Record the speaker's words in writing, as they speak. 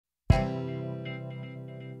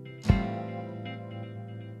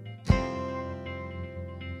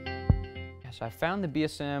So I found the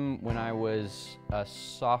BSM when I was a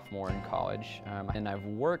sophomore in college, and I've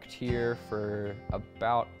worked here for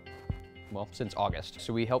since August.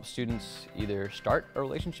 So we help students either start a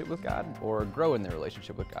relationship with God or grow in their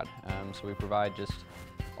relationship with God. So we provide just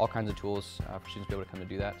all kinds of tools for students to be able to come to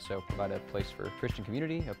do that. So provide a place for Christian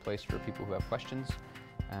community, a place for people who have questions,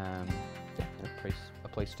 a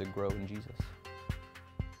place to grow in Jesus.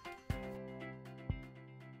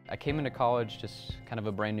 I came into college just kind of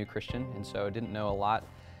a brand new Christian, and so I didn't know a lot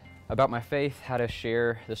about my faith, how to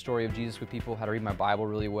share the story of Jesus with people, how to read my Bible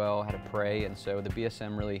really well, how to pray, and so the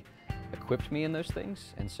BSM really equipped me in those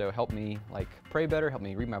things, and so helped me pray better, helped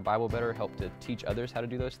me read my Bible better, helped to teach others how to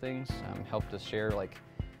do those things, helped us share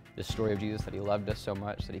the story of Jesus, that he loved us so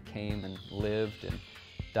much, that he came and lived and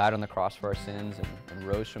died on the cross for our sins and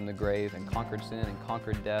rose from the grave and conquered sin and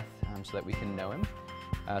conquered death so that we can know him.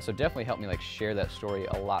 So definitely helped me share that story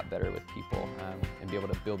a lot better with people and be able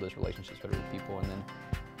to build those relationships better with people. And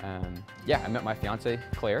then, I met my fiance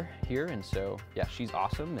Claire here, and so she's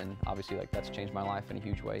awesome, and obviously that's changed my life in a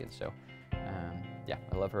huge way. And so,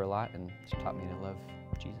 I love her a lot, and it's taught me to love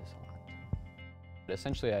Jesus a lot. But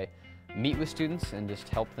essentially, I meet with students and just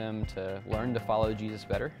help them to learn to follow Jesus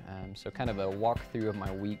better. So kind of a walkthrough of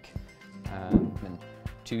my week. And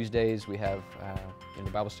Tuesdays we have the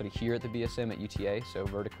Bible study here at the BSM at UTA, so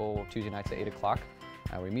vertical Tuesday nights at 8 o'clock.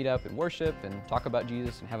 We meet up and worship and talk about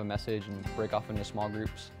Jesus and have a message and break off into small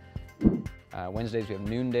groups. Wednesdays we have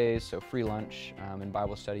noon days, so free lunch and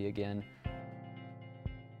Bible study again.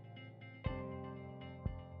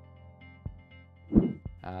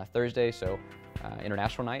 Thursday, so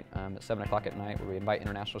international night at 7 o'clock at night, where we invite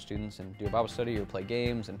international students and do a Bible study or play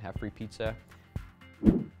games and have free pizza.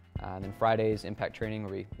 And then Fridays, impact training,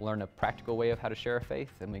 where we learn a practical way of how to share our faith,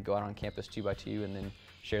 and we go out on campus 2 by 2 and then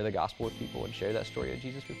share the gospel with people and share that story of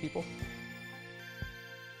Jesus with people.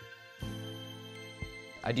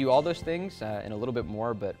 I do all those things and a little bit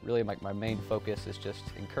more, but really my main focus is just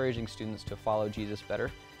encouraging students to follow Jesus better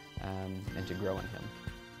and to grow in him.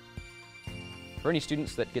 For any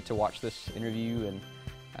students that get to watch this interview and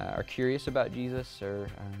are curious about Jesus, or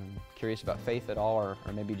curious about faith at all, or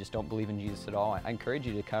maybe just don't believe in Jesus at all, I encourage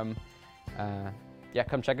you to come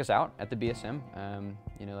check us out at the BSM.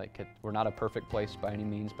 We're not a perfect place by any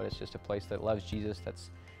means, but it's just a place that loves Jesus, that's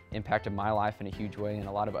impacted my life in a huge way, and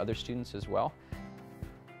a lot of other students as well.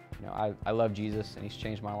 I love Jesus, and he's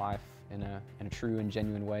changed my life in a true and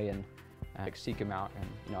genuine way, and seek him out,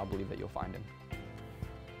 and I believe that you'll find him.